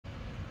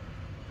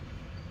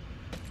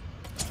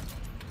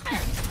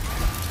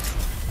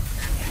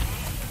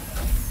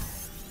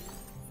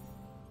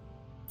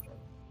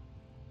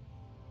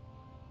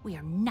We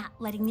are not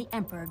letting the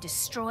Emperor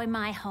destroy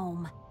my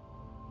home.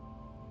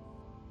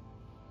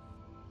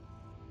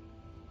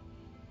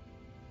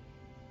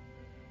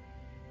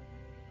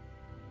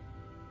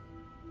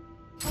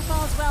 Hope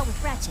all's well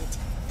with Ratchet.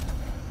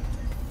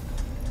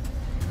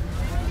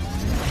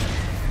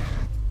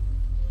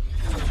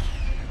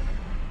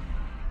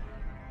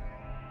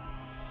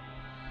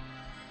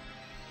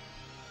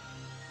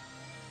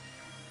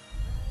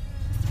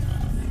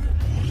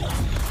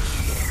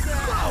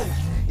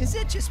 Is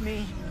it just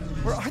me?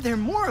 Or are there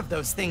more of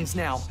those things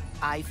now?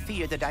 I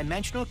fear the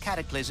dimensional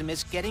cataclysm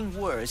is getting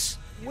worse.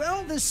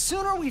 Well, the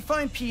sooner we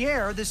find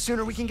Pierre, the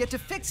sooner we can get to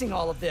fixing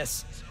all of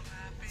this.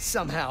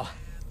 Somehow.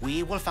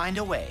 We will find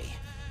a way.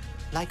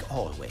 Like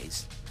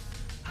always.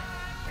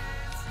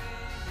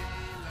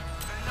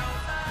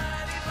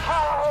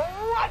 Oh,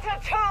 what a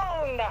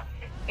tune!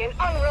 In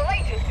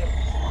unrelated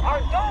news, our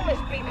dome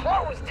must be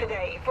closed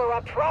today for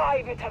a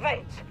private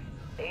event.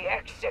 The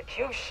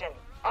execution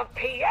of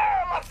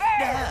Pierre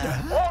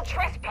Lafaire! All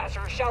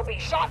trespassers shall be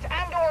shot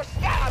and or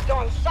stabbed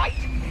on sight.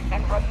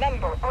 And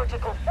remember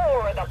Article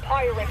 4 of the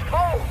Pirate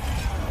Code.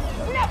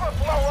 Never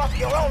blow up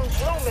your own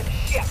bloomin'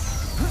 ship.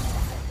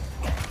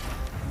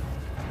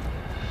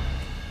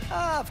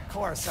 Of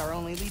course, our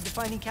only lead to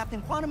finding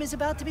Captain Quantum is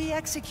about to be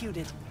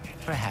executed.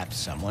 Perhaps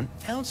someone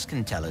else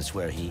can tell us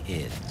where he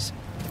is.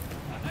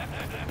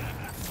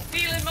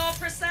 Feeling more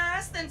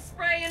precise than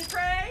spray and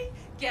pray?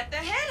 Get the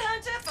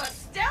headhunter for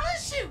stellar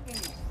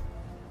shooting!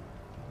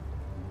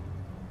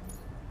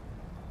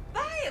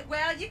 Buy it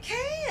while you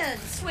can,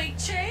 sweet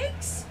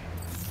cheeks!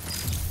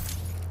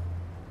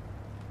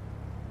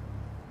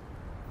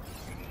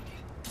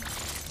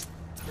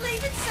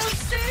 Leave it so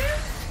soon?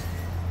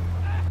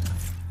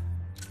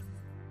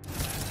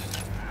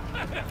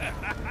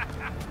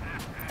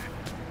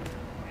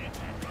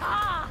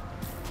 Ah!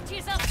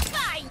 'Tis a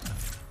fine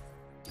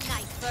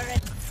night for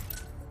an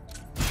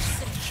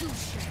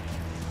execution.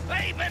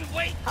 I've been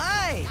waiting!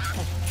 Hi!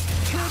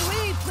 Could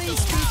we please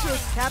speak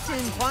with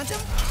Captain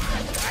Quantum?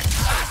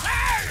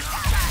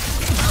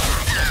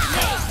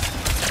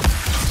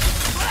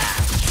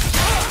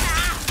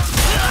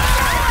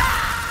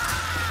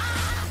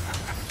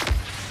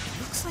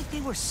 Looks like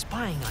they were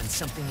spying on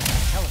something in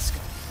that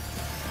telescope.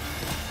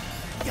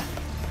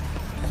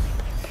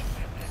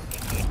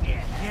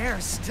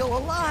 Pierre's still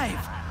alive!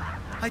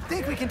 I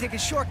think we can take a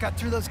shortcut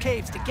through those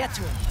caves to get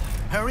to him.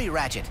 Hurry,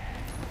 Ratchet.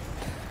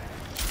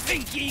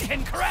 Think ye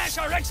can crash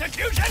our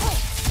execution?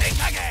 Think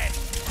again!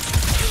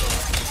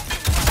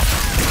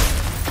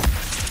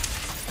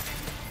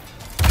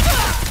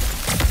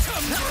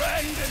 Some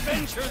grand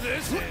adventure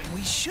this is!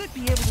 We should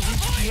be able to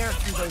reach Pierre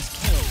through those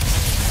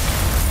caves.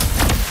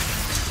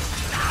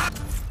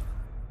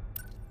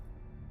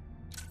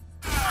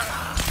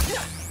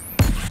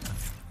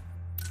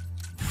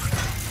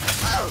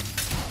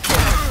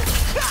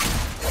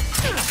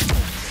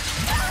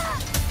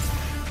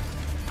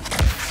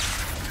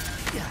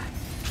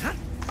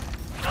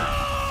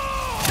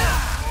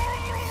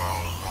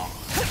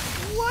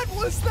 What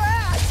was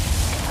that?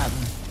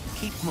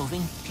 Keep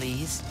moving,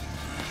 please.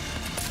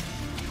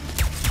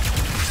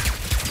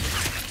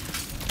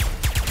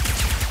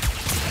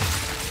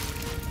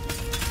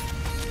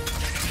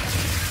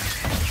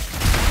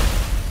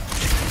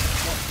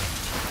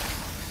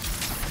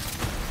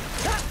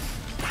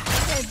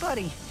 Hey,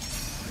 buddy.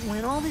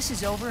 When all this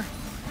is over,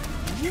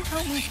 will you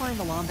help me find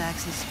the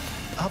Lombaxes?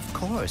 Of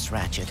course,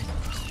 Ratchet.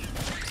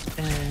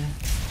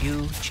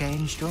 You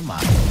changed your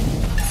mind?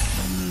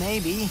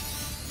 Maybe.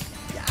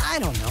 I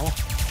don't know.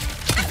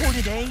 Before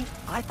today,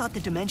 I thought the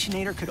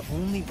Dimensionator could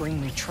only bring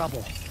me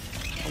trouble.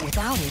 But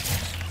without it,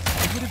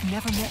 I would have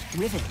never met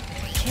Rivet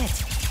or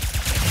Kit.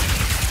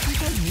 You know what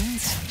that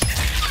means?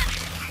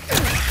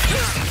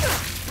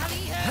 Have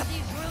you heard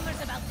these rumors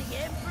about the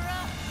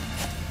Emperor?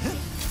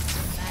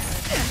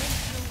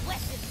 Dimensional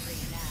weaponry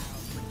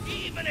now.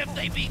 Even if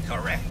they be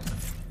correct,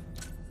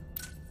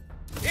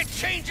 it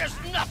changes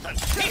nothing!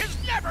 He has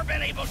never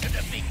been able to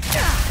defeat me!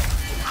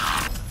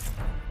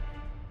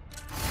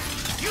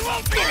 You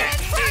won't be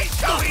getting me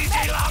so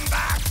easy,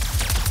 Longback!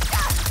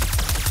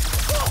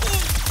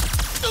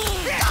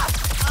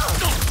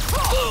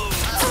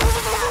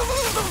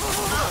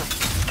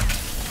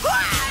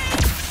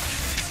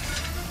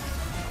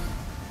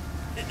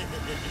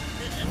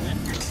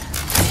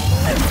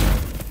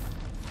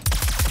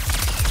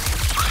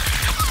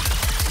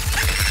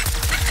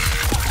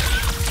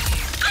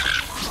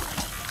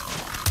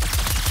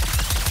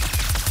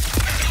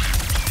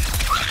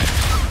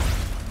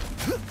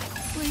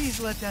 Please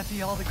let that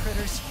be all the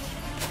critters.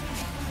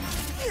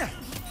 Yeah.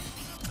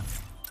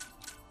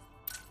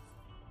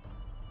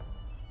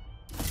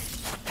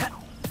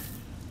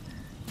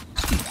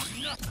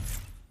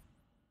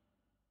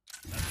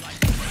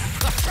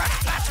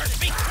 Trespassers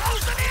be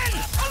closing in!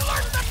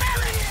 Alert the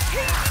barracks!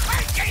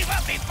 I gave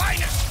up me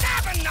finest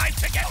stabbing knife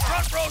to get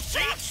front row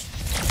seats!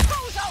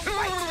 Who's all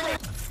right?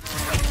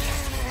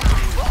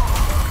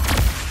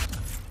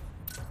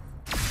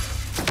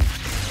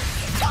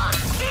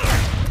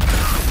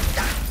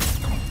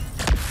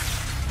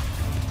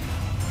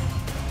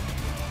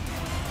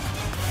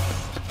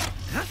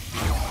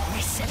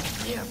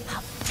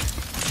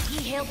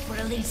 help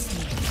release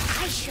me,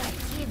 I shall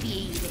give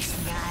ye this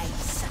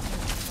nice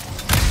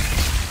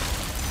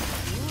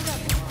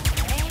beautiful,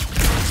 eh?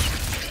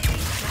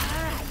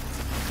 Alright.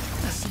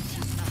 Since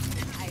you're not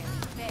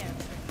entirely fair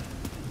for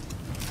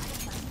me, I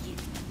shall give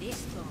you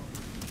this bone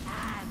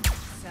and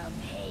some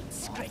head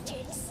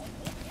scratches.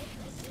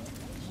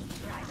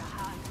 Try the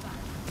hard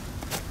part.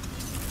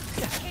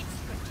 Head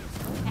scratches,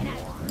 and I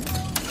will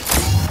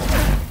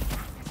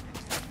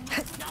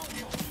no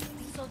more.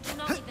 So do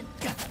not even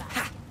think about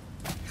it.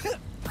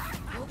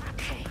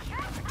 Okay.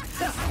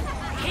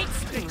 Head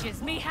scratches,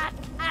 me hat,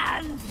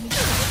 and me.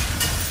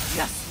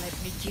 Just let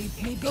me keep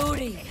me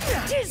booty.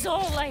 'Tis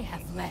all I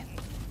have left.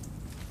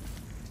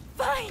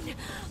 Fine,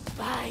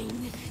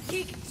 fine.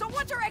 So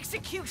what's our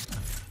execution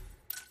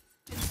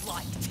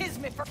like? 'Tis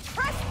me for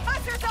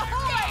trespassers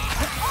ahoy!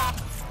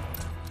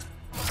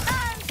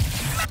 And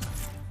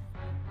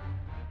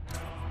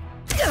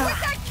with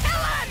the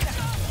killing!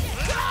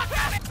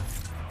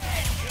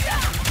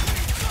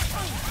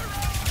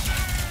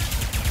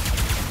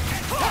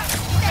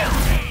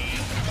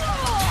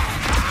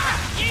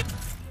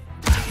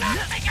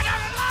 Not making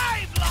her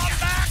alive,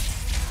 Lombax!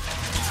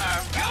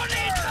 You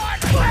need more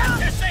time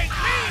to sink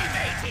me,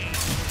 matey!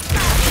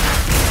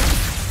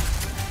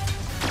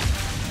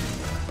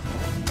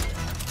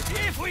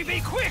 If we be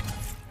quick,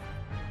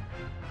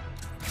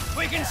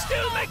 we can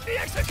still make the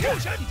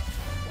execution!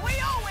 We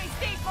always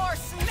need more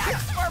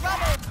snacks for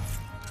Bubble!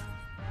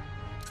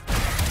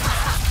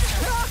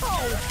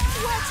 Oh,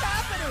 what's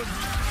happening?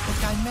 The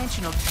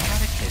dimensional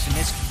cataclysm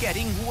is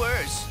getting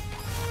worse.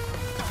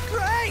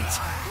 Great!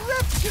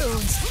 Rift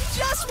tunes!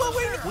 Just what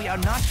we... We are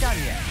not done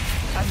yet.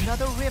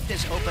 Another rift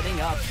is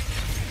opening up.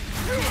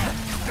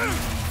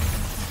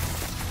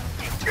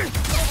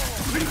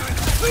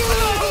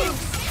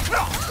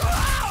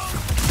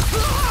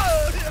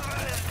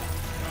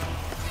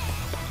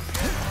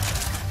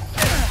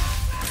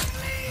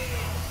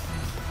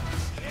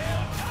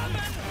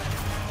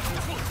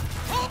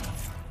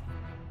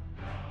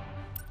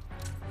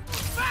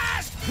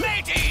 Fast,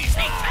 mateys!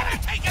 He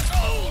cannot take us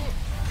all!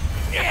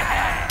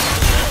 Yeah!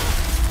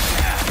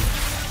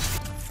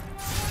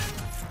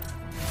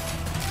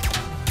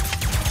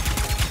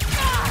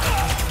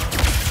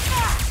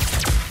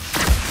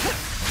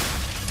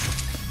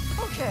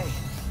 Okay,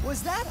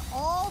 was that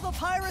all the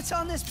pirates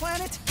on this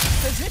planet?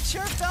 Because it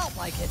sure felt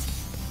like it.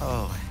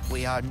 Oh,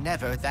 we are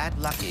never that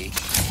lucky.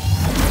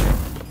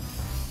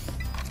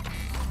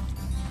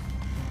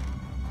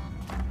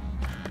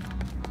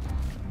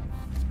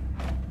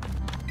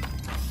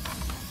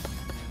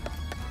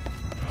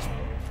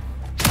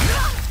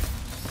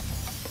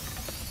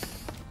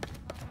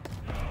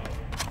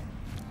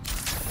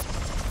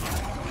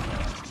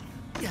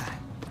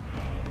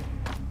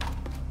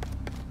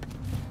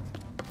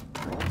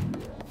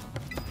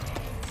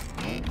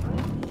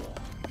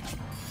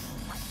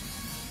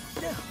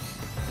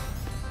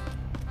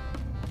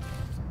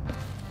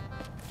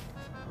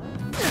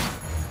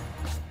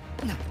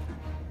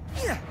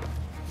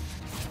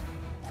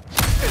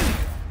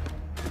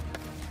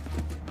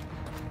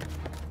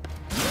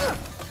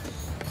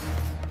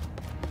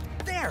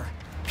 There!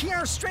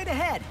 Pierre, straight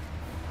ahead!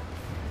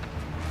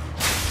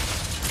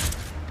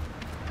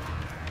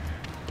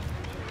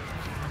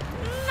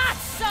 Not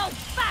so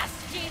fast,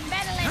 ye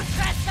meddling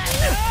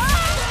trespasser!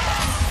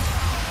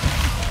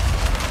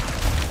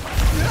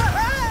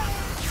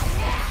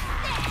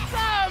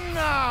 Come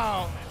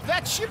now!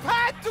 That ship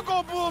had to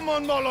go boom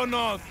on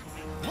Molonoth!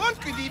 One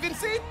could even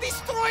say it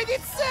destroyed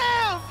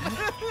itself!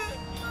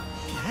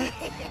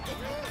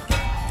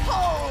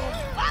 Oh,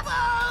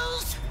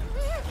 Bubbles!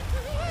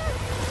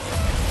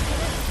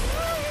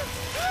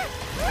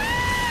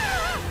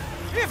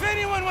 If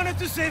anyone wanted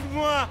to save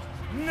moi,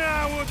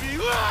 now would be...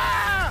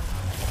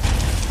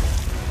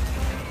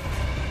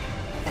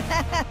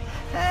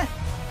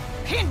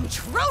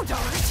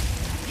 Intruders!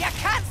 You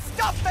can't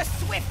stop the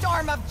swift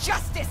arm of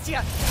justice,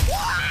 you...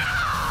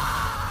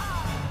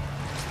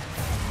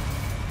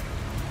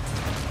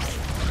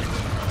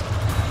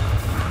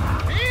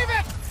 Leave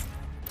it!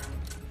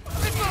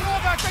 It will go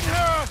back and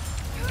hurt!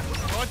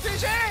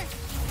 Protégé?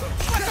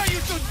 What are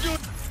you two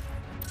doing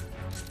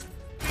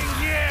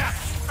here?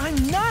 I'm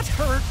not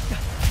hurt!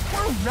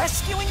 We're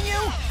rescuing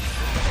you?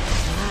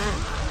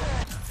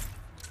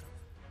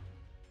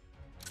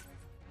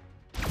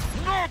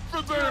 Not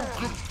that I'm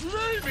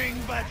complaining,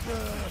 but...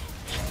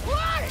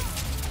 Why?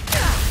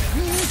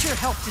 We need your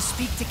help to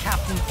speak to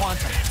Captain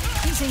Quantum.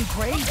 He's in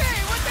grave...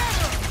 Okay,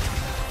 whatever!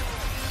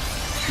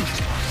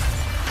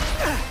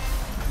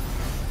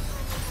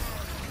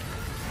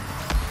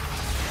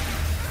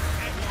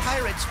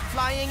 Pirates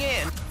flying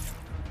in.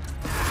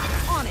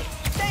 On it!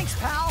 Thanks,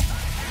 pal!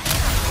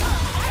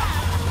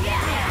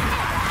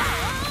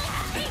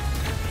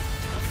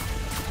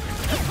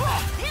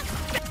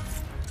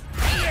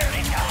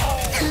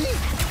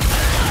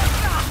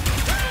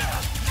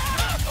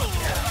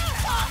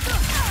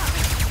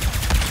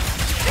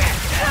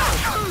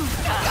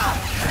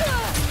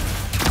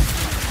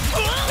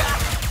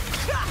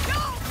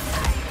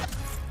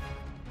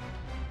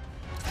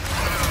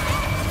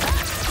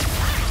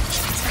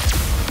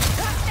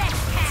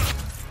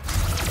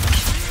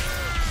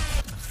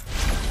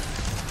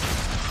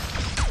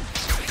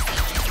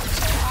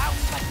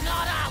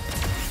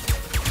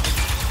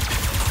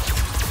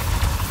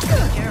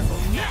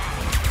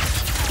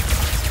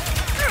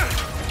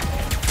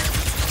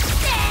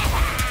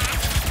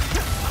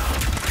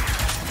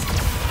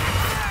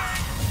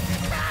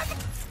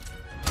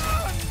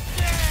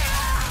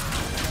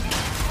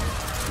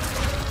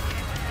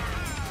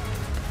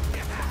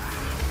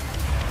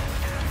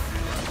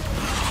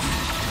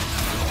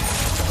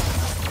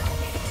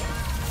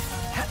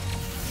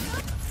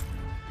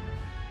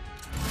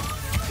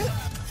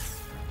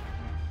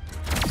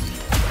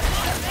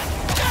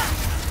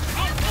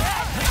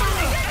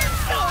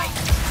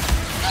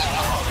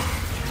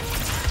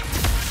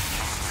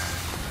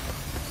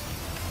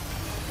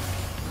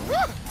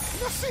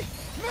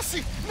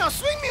 Merci! Now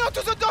swing me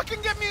onto the dock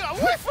and get me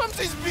away from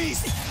this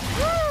beast!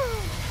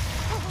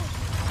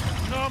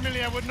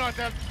 Normally I would not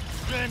have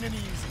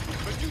enemies,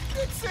 but you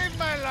did save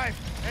my life,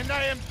 and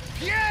I am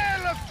Pierre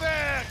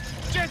Lefebvre,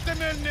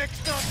 gentleman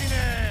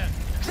extraordinaire!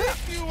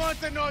 If you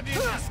want to know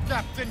this,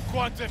 Captain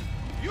Quantum,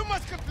 you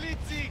must complete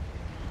the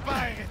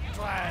pirate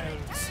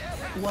trials.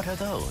 What are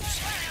those?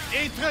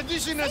 A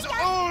tradition as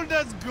old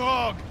as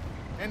grog,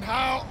 and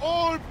how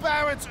all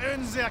pirates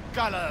earn their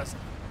colors.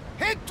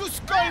 Head to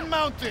Skull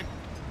Mountain.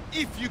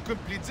 If you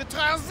complete the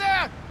trials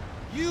there,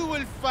 you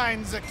will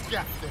find the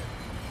captain.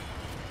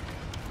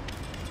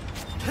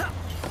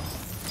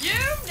 You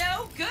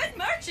know good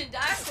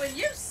merchandise when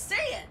you see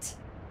it.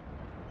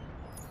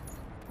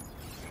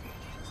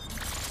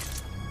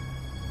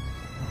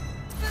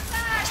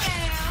 Goodbye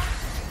now.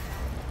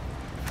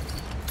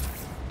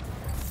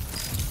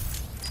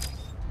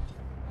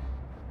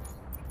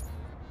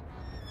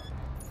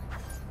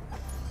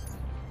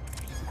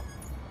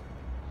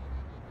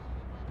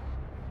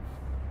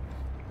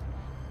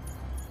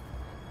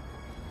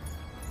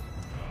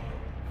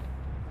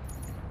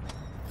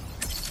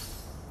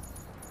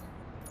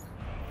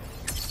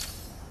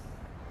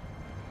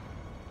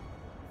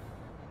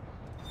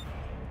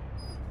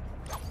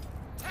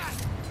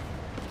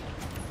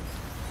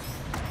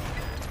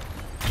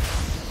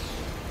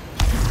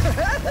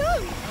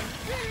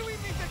 Until we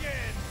meet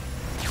again!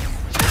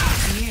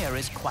 Pierre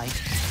is quite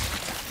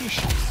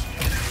vicious.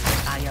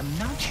 I am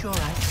not sure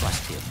I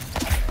trust him.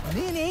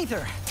 Me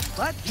neither.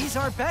 But he's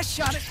our best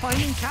shot at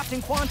finding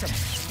Captain Quantum.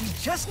 We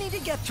just need to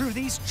get through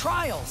these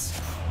trials.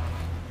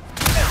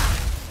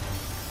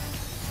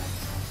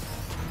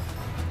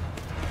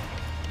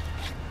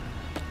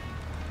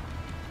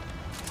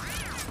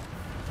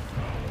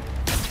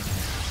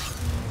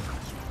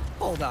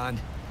 Hold on.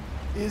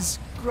 Is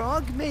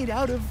grog made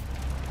out of...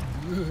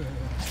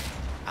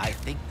 I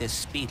think this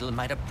Speedle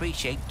might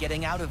appreciate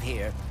getting out of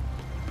here.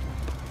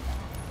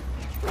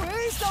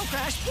 Please don't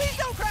crash! Please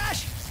don't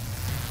crash!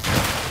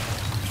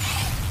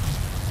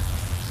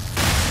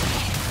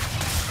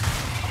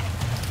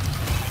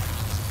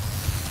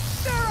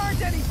 There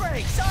aren't any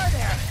brakes, are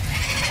there?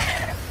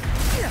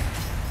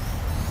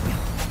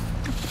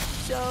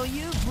 So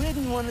you've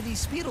ridden one of these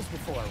Speedles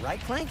before,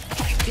 right, Clank?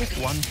 If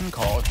one can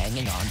call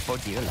hanging on for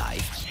dear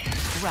life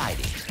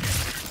riding.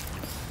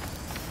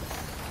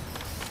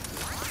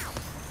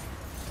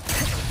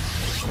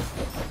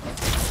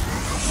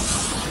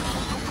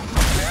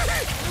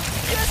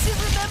 Yes, he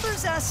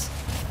remembers us!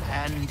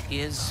 And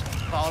is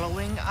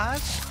following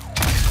us?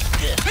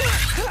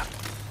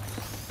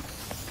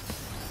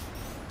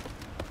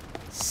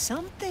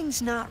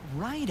 Something's not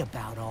right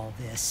about all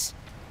this.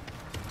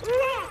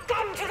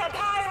 Welcome to the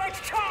pirate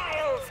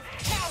trials!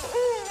 Now who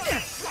will be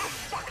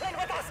buckling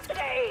with us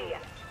today?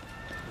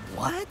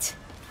 What?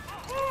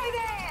 Ahoy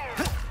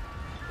there!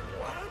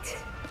 What?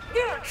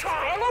 Your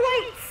trial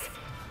awaits!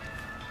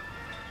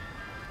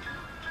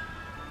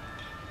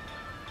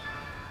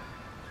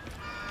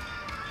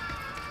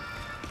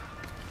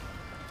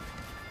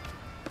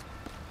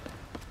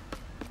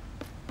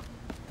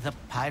 The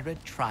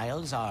pirate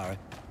trials are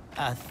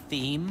a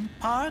theme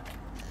park?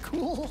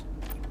 Cool.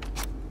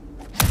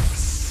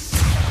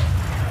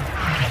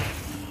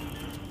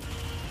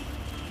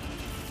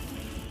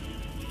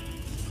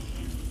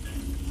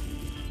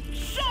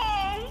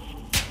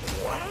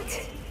 What?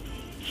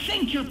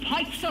 Think your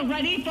pipes are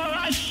ready for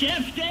a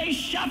shifty,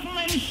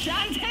 shuffling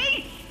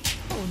shanty?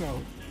 Oh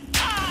no.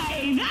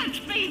 Aye,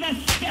 that be the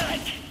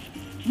spirit!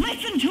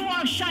 Listen to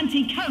our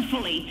shanty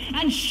carefully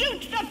and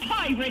shoot the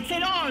pirates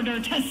in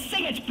order to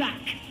sing it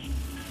back.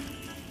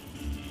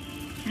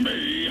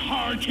 Me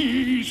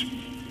hearties,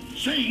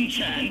 sing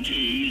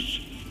shanties.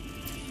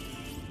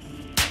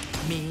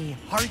 Me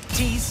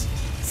hearties,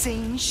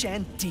 sing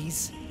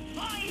shanties.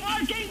 Fine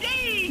work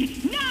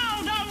indeed!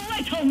 Now the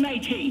little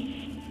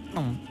matey!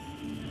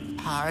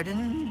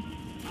 Pardon?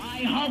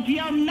 I hope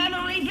your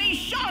memory be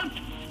sharp!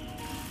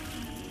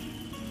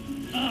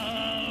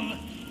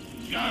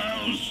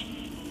 Girls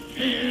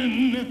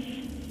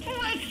in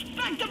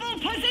Respectable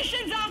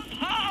positions of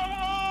power!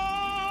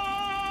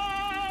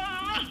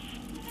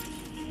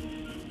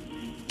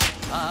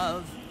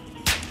 Of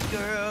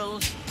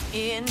girls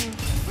in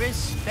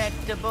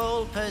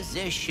respectable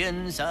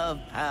positions of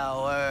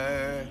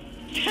power.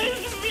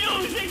 'Tis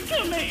music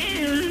to my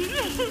ears!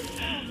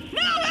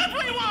 Now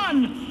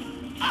everyone!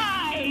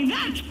 Aye,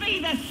 that be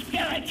the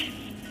spirit!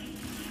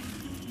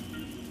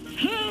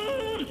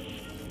 Who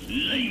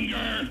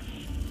linger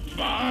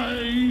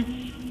by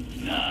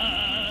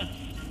the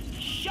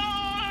shore?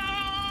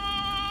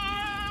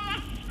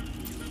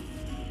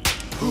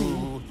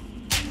 Who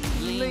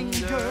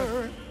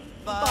linger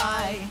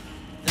by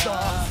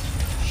the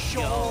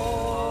shore.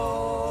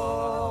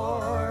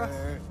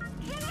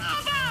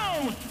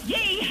 Bravo!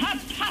 Ye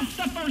have passed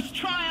the first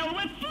trial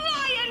with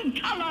flying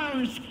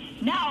colors!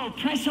 Now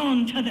press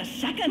on to the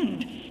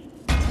second.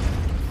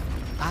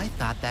 I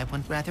thought that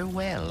went rather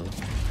well.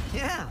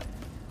 Yeah.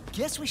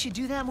 Guess we should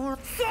do that more.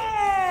 So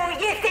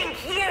you think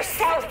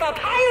yourself a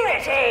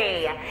pirate,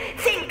 eh?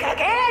 Think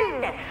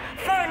again,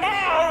 for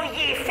now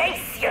ye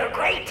face your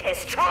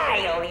greatest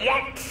trial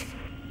yet.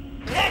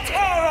 The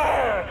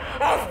terror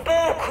of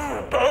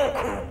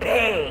Boku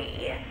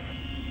Bay.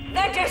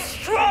 The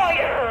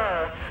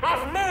destroyer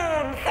of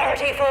Moon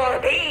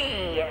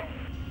 34B.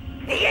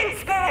 The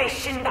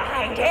inspiration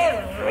behind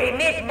every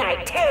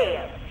midnight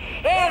tale,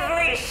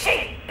 every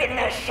shape in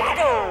the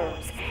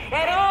shadows,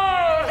 and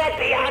all that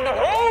be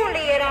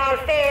unholy in our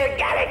fair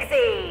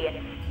galaxy.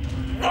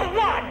 The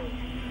one,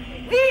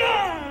 the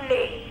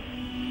only,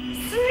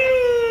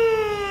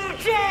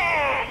 Snoojax!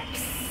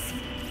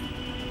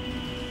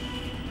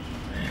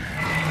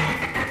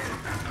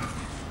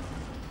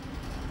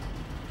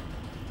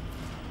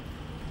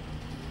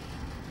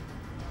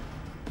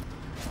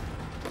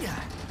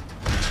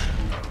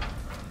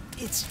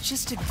 It's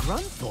just a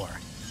Grunthor.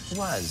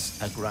 Was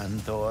a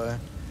Grunthor.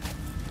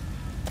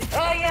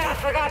 Oh yeah,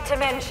 forgot to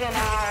mention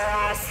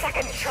our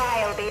second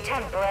trial be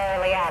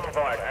temporarily out of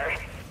order.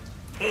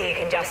 You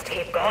can just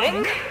keep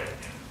going,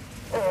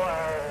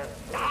 or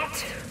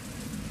not.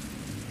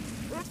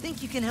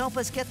 Think you can help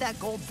us get that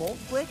gold bolt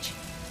glitch?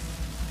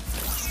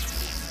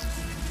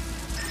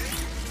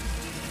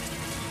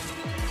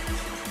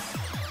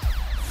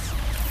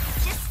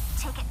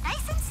 Just take it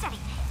nice and steady.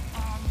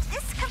 And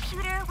this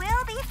computer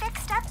will be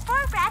fixed up for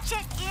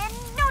Ratchet in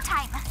no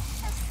time.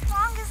 As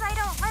long as I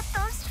don't let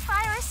those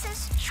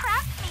viruses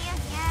trap me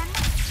again.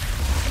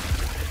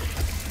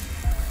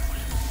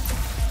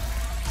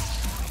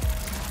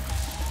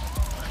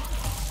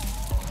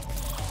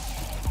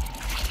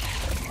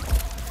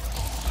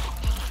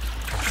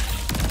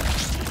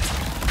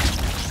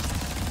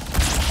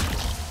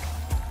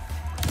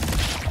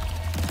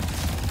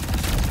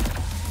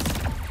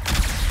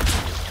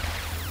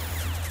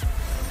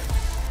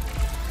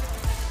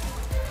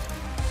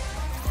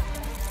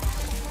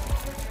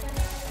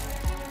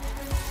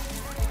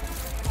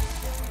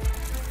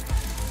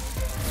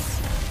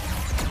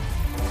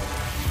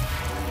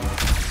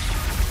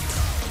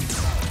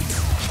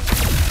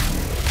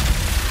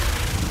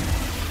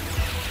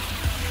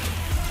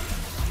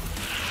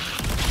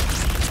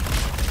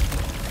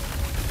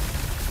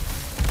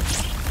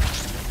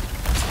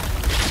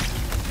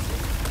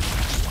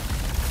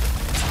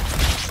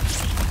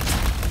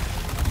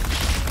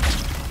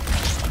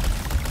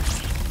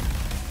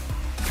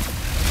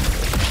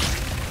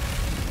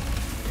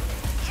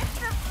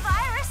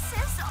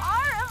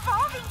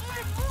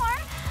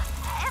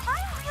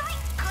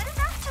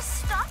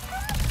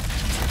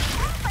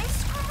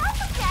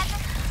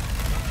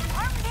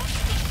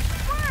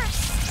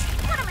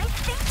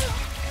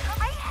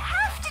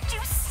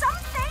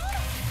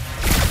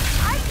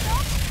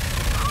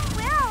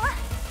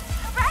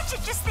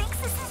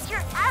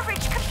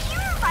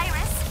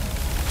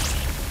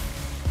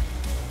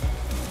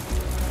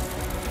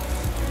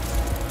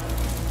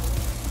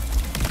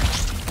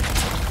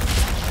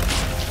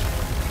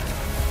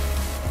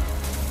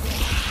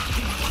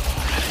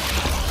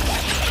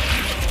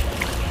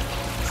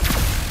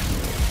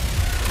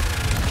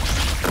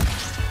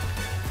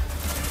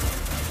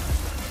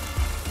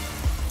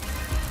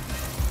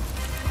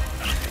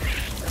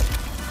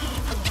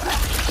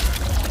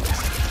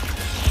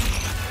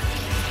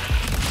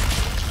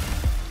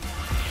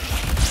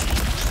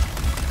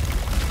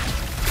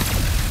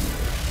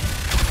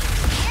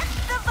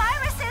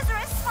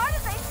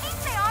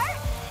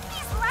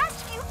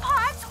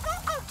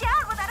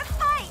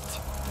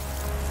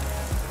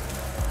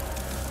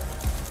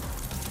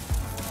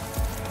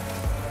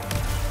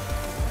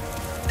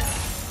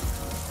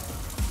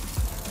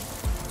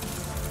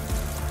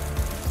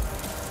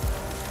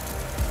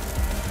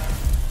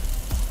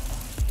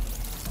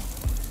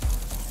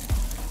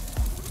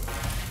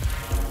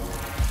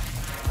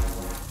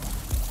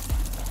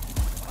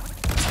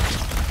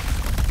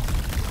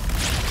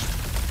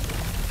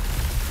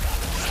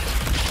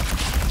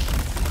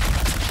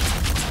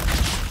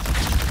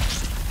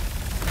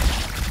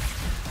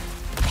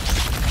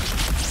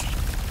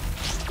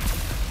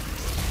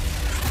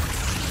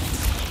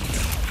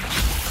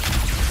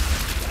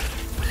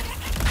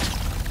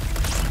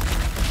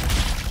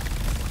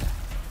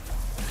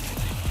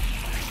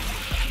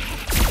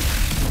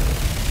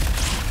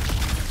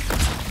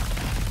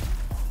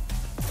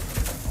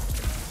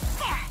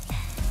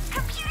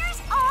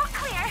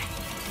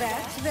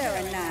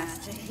 Very nice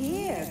to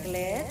hear,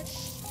 Glitch.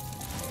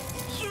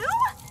 You?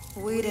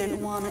 We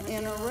didn't want to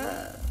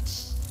interrupt.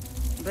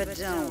 But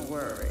don't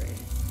worry.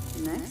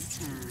 Next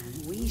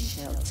time, we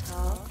shall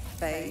talk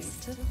face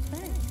to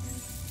face.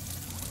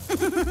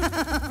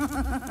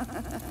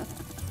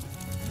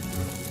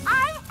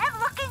 I am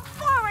looking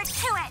forward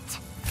to it.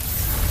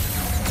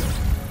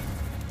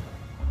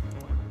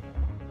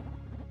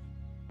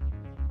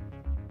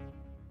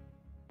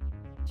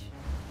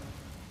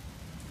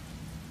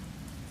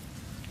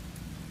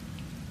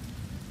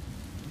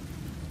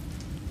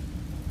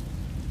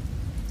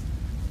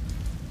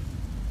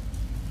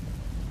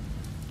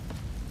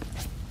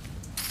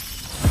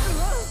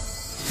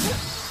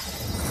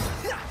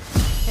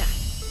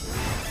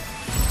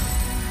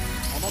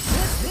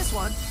 this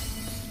one.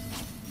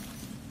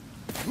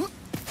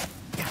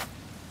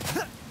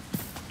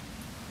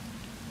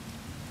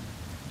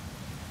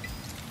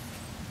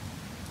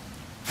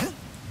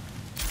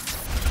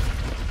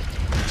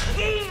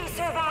 Ye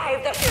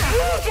survived the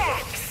few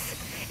decks!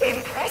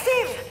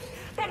 Impressive!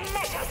 Then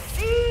let us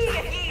see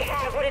if ye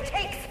have what it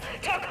takes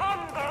to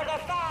conquer the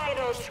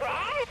final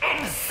try.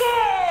 And so,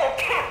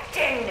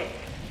 Captain!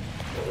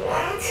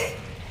 What?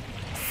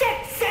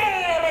 Set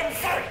sail in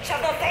search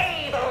of the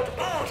fabled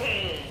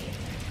booty!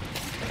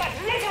 But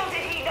little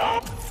did he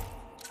know,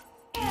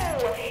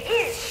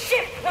 his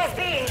ship was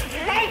being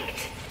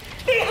flanked!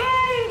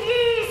 Behind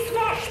ye,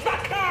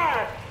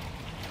 swashbuckler!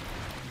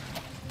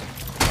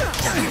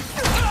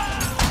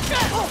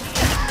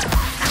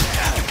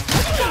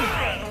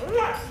 Fine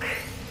work!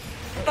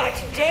 But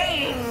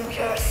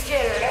danger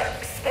still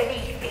lurks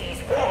beneath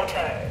these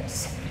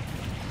waters.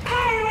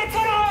 Pirates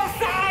on all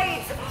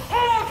sides!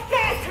 Hold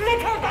fast,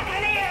 little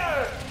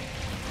buccaneer!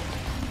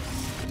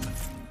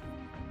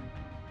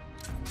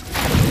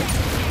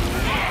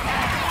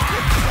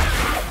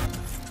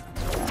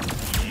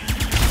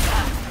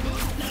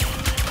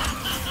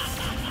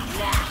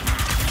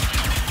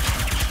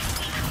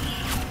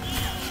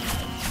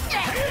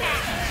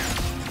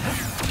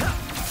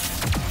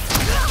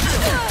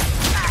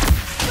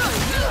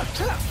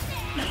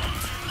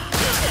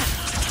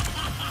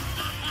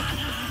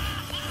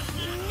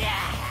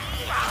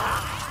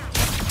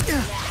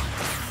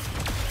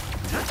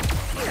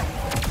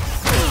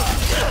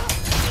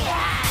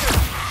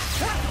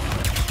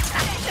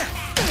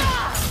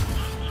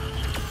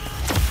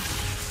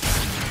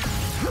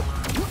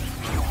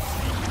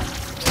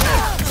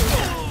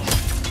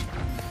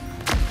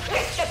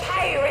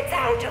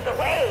 Out of the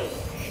way!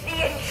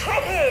 The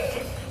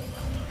intrepid!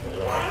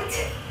 What?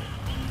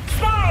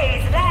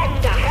 Spies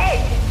land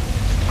ahead!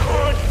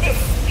 Could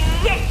this be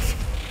it?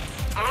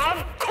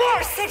 Of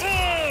course it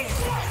is!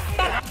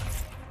 But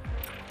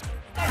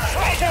the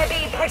treasure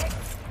be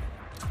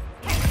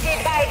protected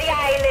by the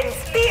island's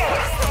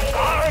fierce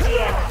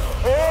guardian!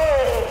 Oh!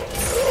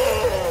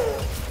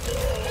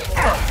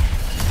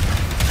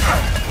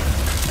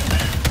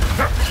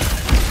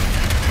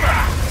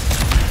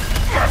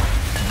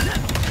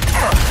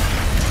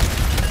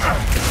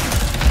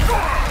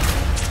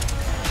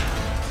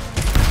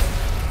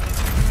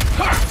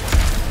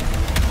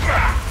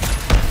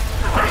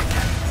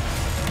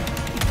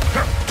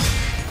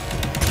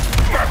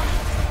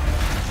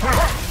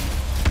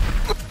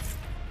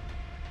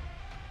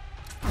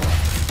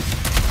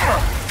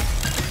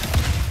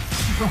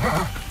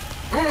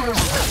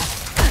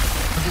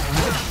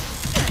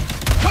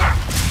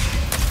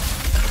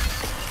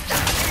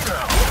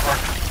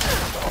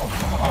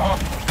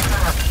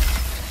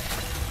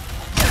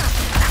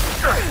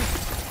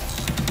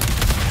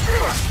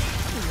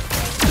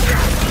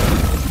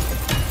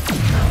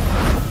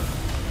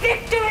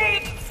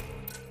 Victory!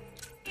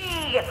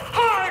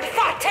 Hard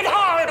fought and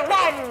hard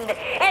won!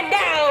 And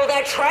now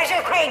the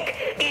treasure crank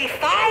be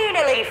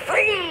finally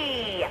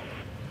free!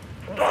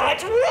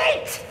 But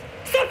wait!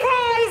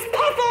 Surprise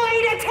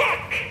puffoid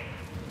attack!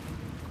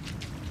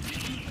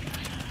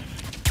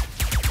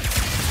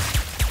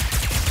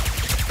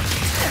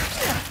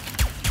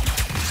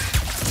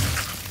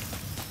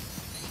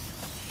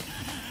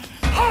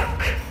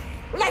 Hark!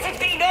 Let it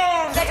be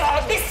known that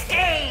on this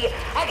day,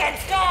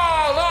 against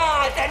all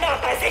odds and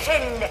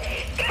opposition,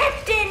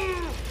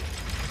 Captain...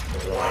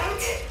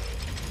 What?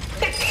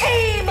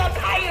 Became a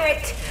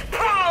pirate,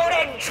 proud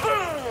and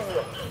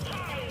true!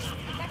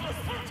 That was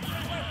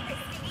certainly worth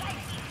risking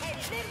life and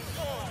limb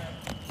for!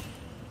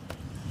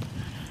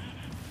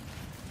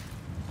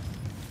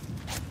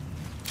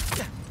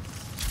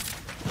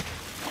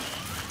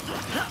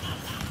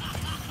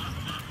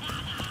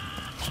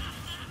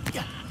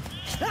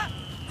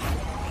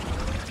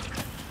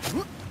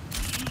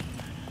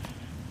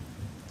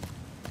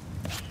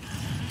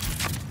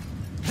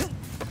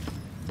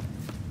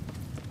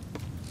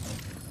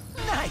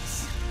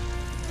 Nice!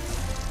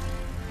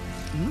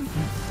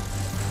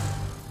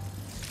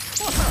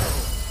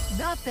 Whoa!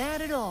 Not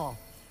bad at all.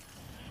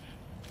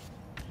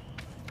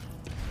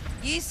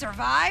 Ye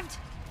survived?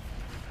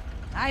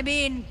 I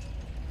mean...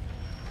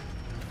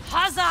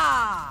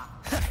 Huzzah!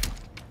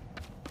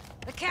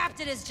 The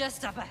captain is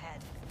just up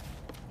ahead.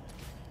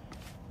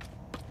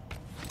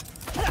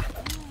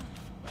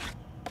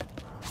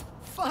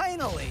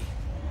 Finally!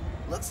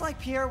 Looks like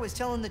Pierre was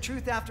telling the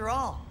truth after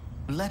all.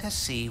 Let us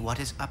see what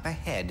is up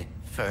ahead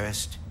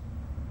first.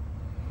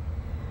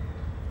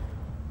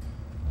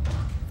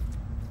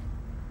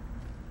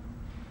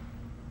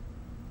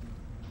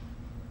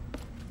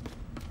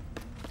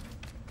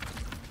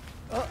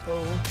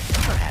 Uh-oh.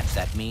 Perhaps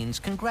that means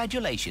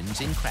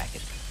congratulations in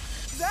Kraken.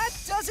 That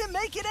doesn't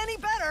make it any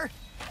better!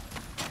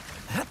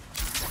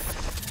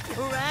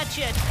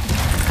 Ratchet!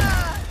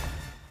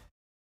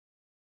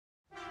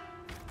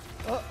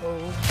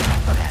 Uh-oh.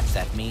 Perhaps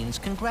that means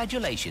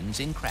congratulations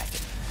in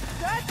Kraken.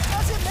 That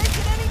doesn't make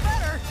it any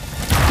better!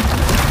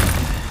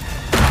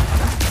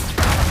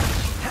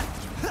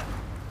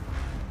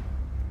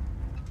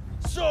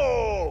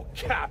 So,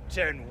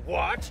 Captain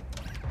what?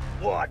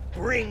 What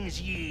brings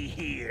ye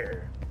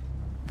here?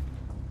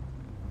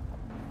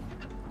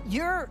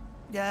 You're,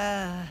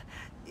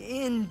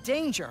 in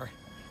danger.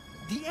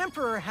 The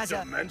Emperor has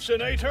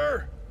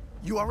Dimensionator?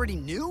 You already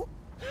knew?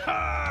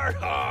 Har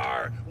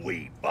har!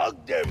 We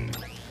bugged him!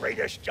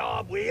 Greatest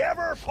job we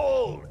ever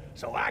pulled!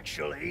 So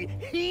actually,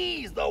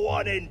 he's the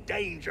one in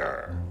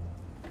danger!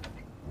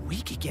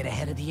 We could get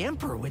ahead of the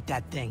Emperor with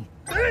that thing.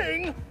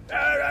 Thing?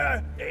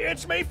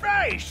 It's me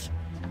face!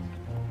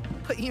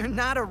 But you're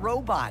not a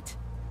robot.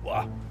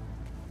 What?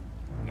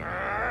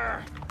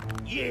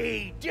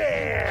 Ye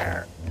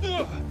dare!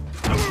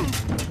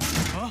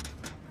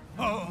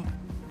 Huh?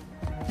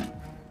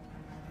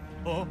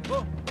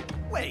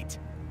 Wait,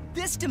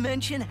 this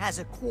dimension has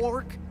a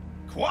quark?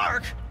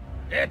 Quark?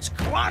 It's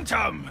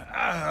quantum!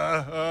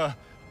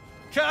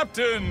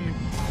 Captain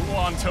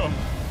Quantum.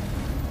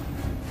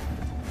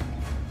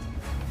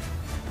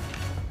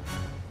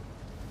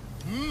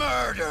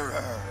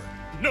 Murderer!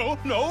 No,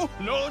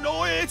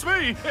 it's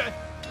me!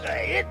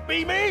 It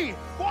be me!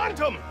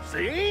 Quantum!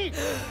 See?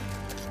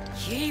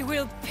 Ye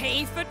will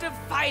pay for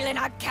defiling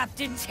our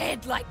captain's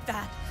head like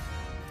that.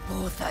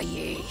 Both of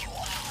ye.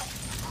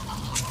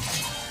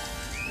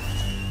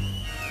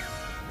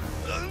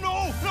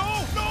 No!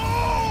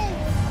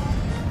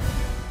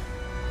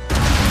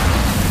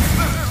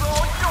 This is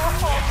all your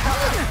fault,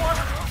 Captain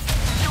Quantum!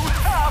 You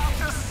have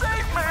to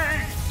save me!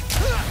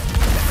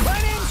 My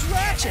name's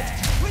Ratchet.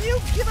 Will you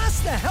give us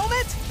the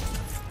helmet?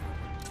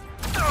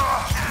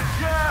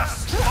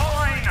 Yes!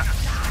 Fine! You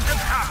can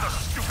have the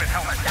stupid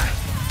helmet!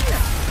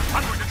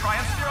 I'm going to try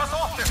and steer us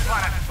off this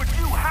planet, but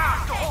you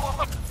have to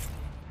hold off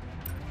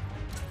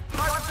the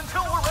pirates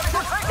until we're ready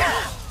for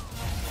takeoff!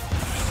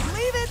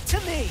 Leave it to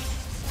me.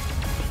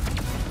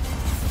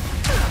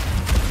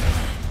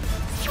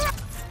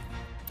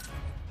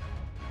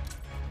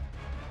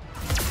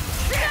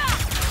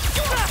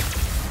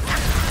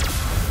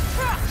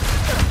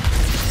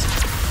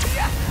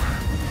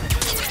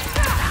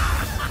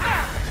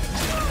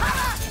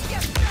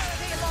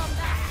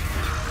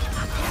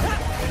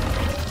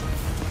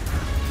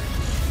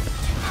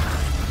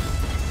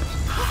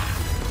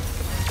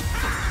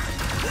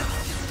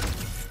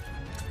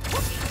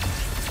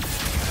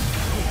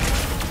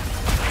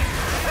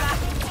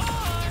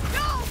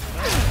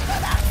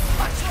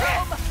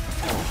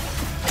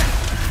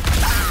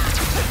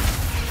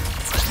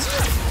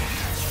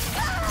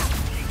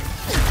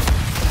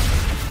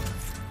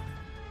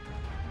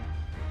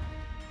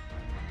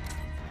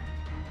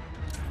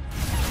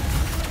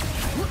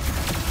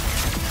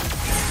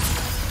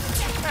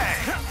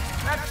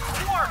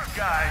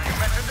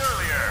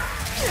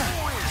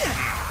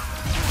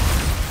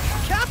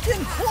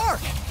 Captain Quark!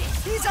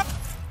 He's a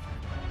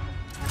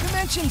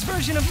Dimension's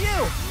version of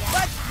you!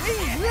 But we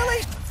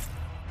really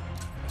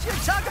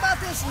should talk about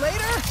this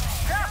later?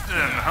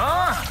 Captain,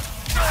 huh?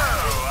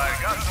 Oh, I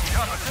got some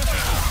competition.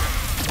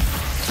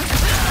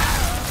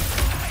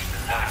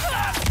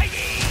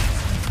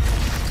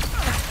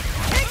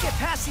 Can't get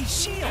past these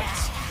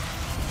shields!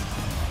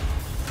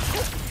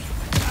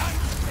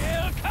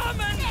 Still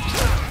coming!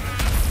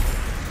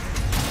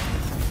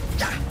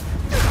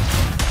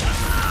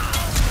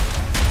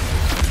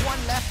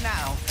 One left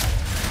now.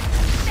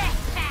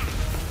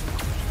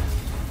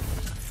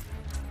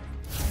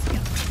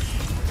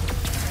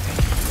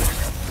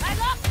 I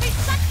lost me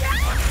sucker!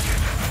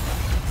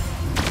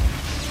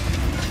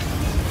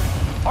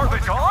 Are they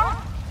gone?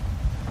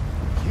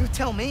 You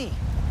tell me.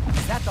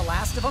 Is that the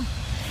last of them?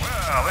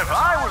 Well, if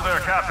I were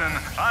their captain,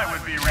 I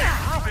would be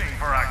regrouping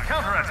for a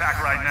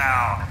counterattack right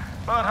now.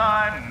 But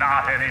I'm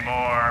not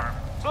anymore.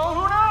 So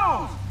who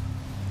knows?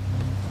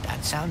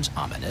 That sounds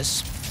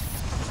ominous.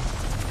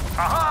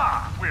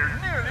 Aha! We're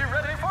nearly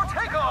ready for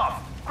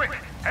takeoff! Quick,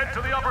 head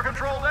to the upper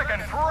control deck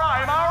and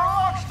prime our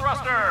launch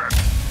thruster!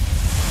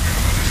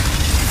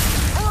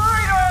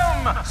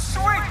 Freedom!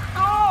 Sweet,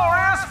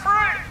 glorious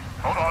free...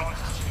 Hold on.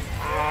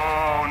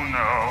 Oh,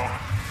 no.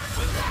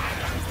 Is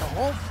the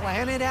whole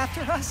planet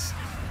after us?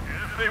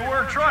 If they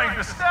weren't trying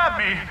to stab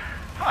me,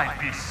 I'd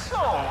be so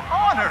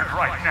honored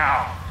right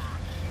now.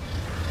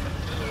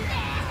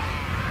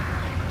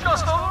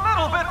 Just a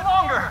little bit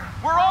longer.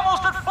 We're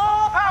almost at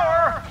full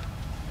power.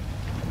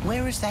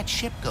 Where is that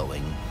ship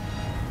going?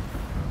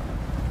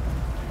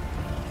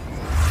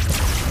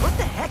 What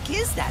the heck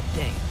is that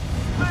thing?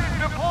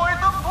 They've deployed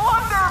the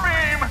Plunder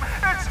Beam.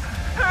 It's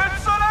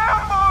an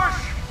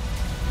ambush.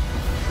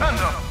 And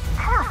a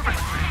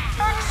perfectly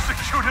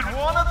executed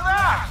one at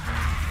that.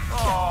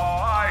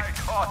 Oh, I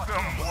caught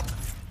them. Well.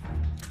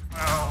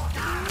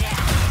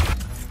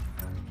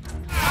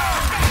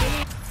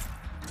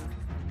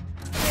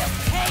 We'll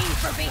pay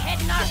for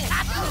beheading our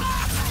captain!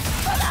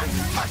 For that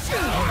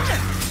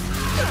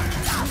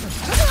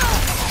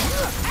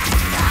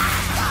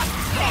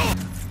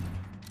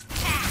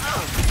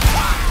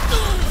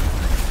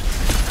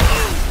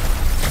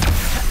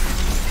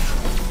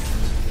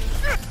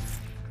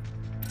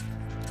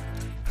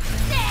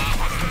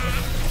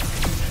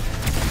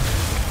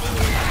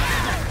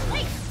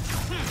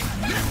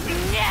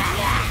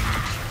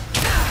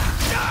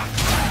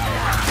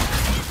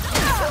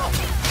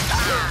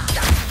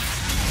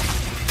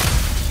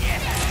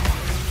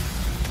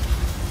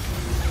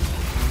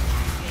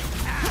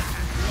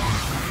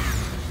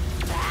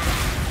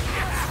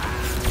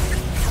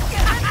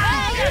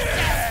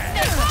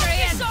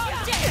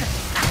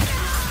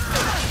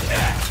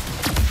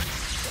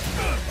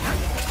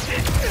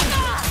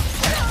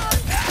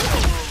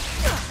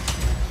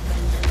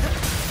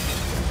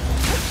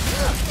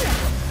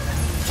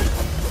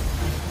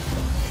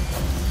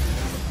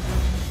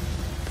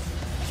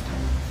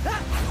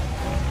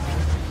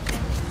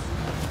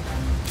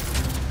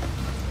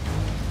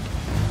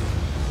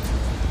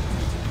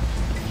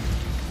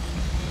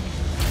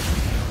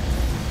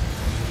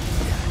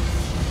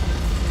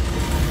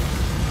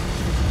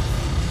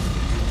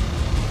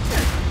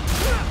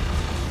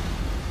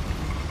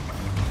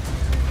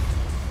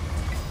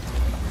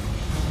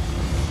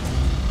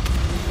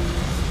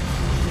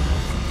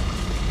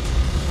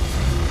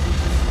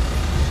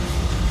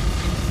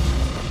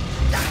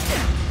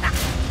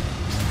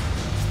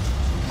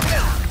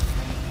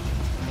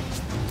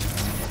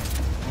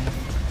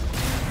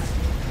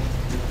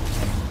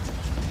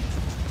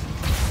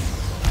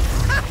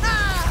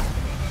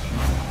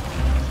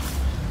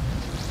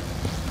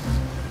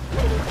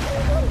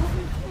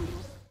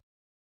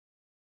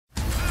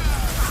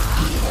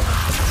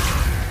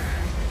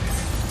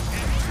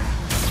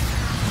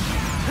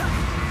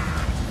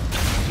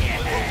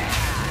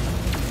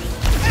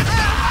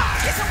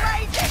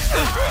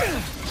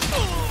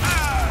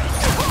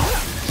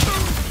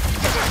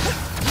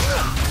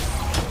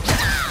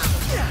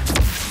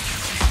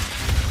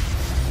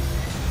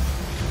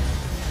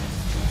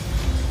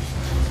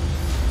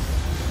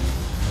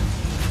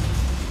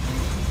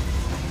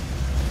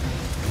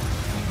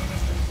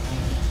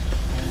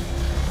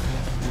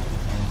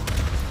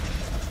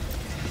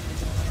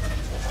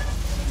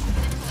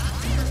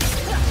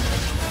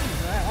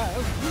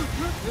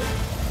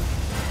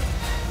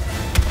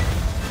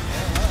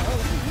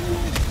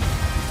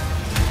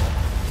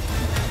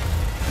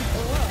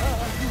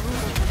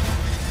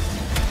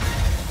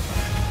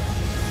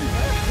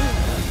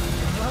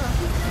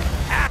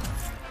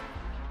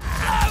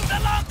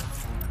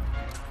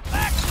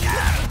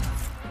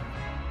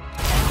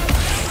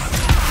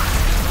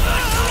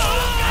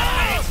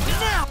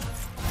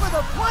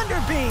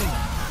Thunder Beam!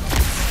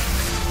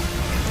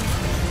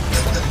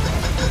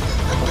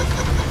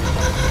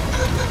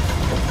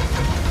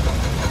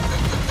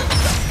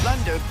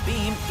 Thunder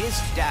beam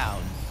is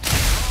down.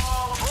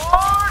 All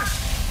aboard!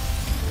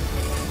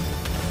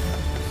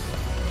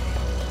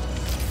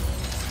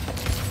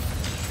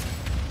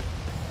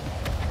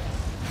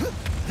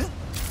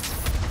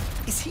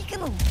 Is he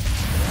gonna...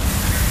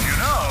 You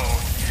know,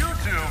 you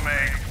two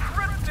make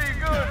pretty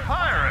good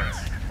pirates.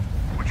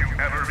 Would you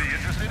ever be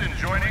interested in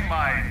joining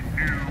my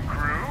new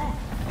crew?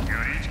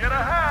 You'd each get a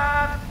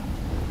hat.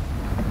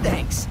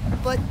 Thanks,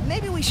 but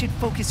maybe we should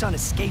focus on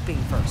escaping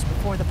first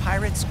before the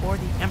pirates or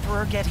the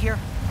Emperor get here.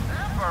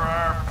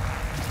 Emperor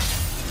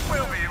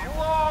will be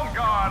long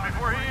gone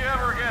before he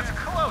ever gets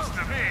close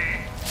to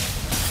me.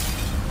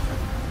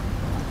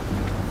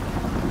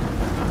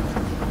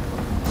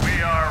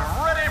 We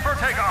are ready for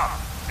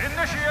takeoff.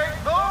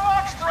 Initiate the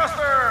launch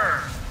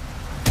thrusters.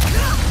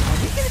 Are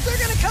we gonna... They're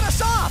gonna cut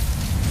us off!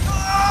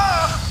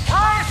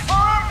 Brace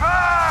for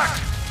impact!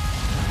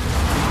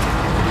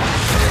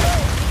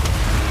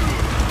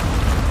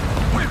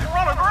 We've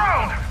run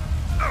aground!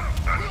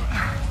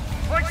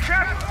 I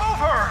can't move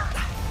her!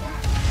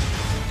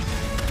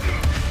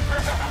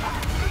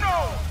 No!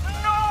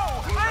 No!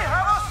 They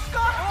have a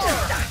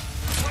scuttler!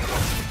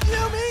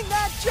 You mean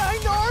that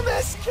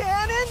ginormous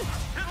cannon?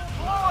 It'll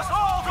blow us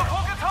all to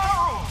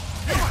Poketaru!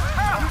 You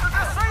have to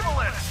disable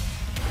it!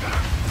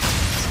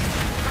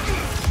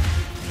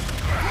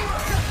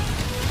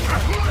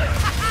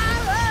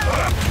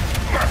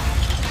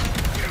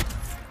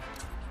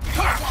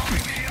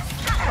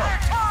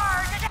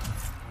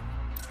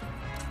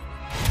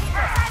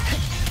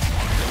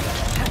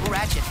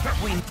 Ratchet,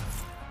 we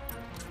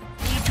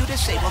need to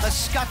disable the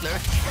scuttler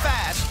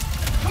fast.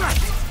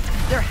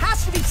 There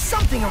has to be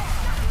something...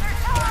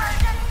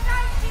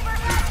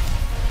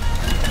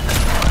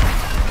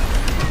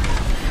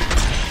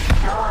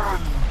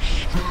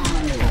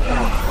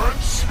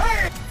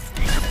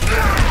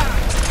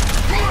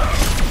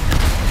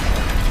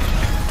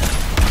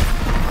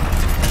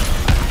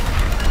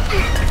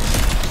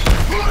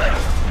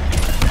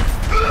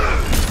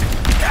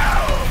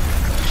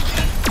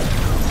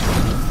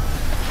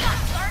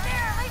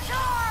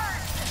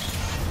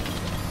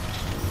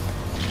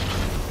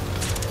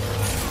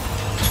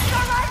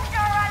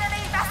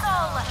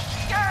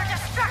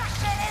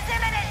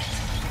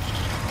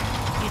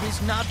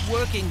 Not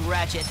working,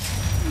 Ratchet.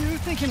 You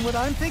thinking what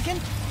I'm thinking?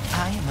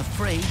 I am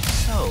afraid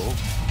so.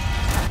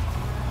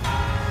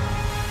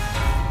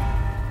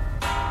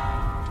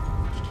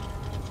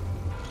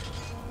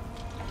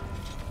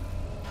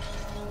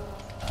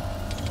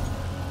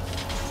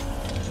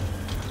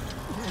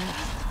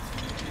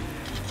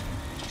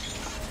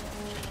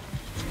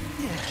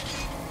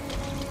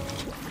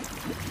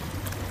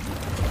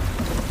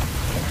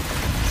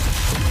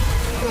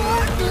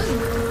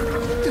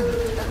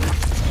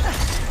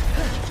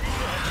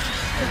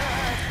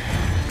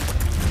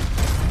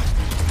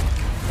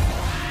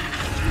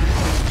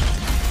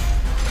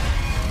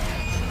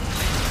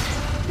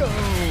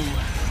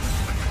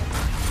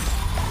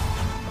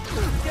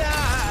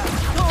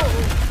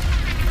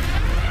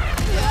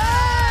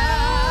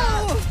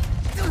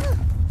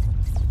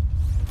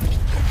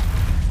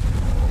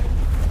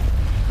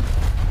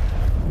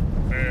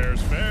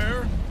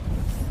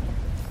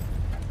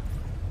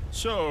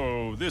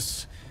 So,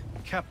 this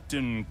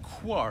Captain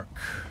Quark,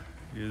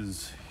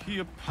 is he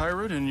a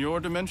pirate in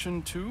your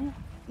dimension too?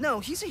 No,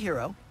 he's a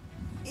hero.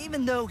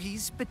 Even though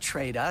he's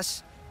betrayed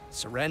us,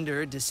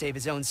 surrendered to save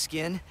his own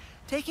skin,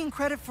 taking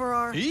credit for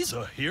our... He's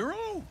a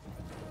hero?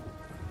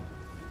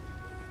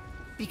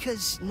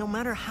 Because no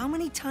matter how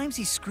many times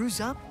he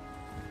screws up,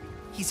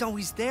 he's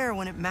always there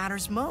when it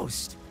matters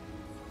most.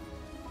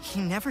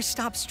 He never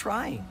stops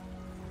trying.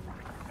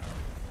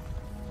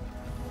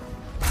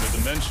 The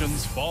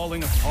dimension's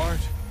falling apart.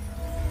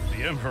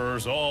 The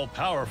Emperor's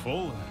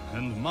all-powerful,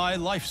 and my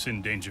life's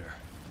in danger.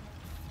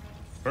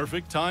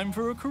 Perfect time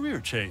for a career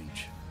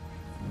change.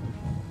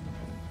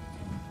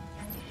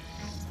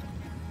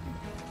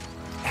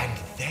 And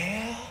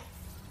there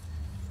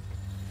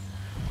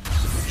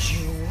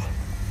you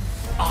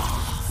are.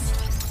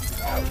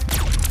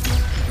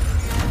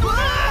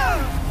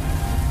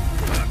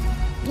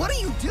 What are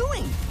you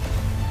doing?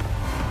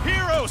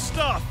 Hero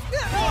stuff!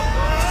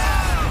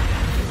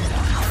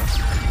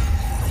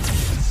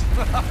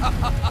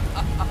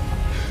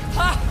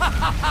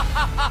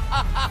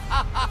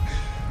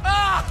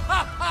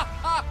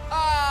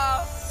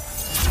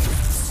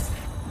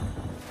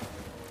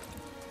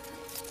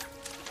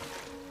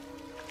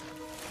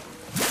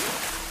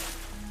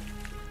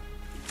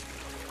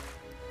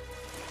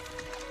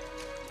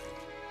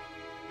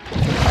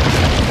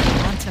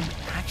 Quantum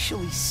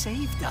actually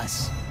saved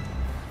us.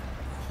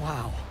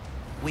 Wow.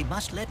 We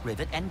must let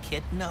Rivet and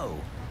Kit know.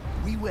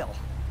 We will.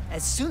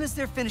 As soon as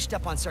they're finished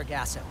up on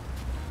Sargasso.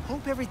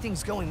 Hope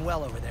everything's going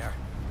well over there.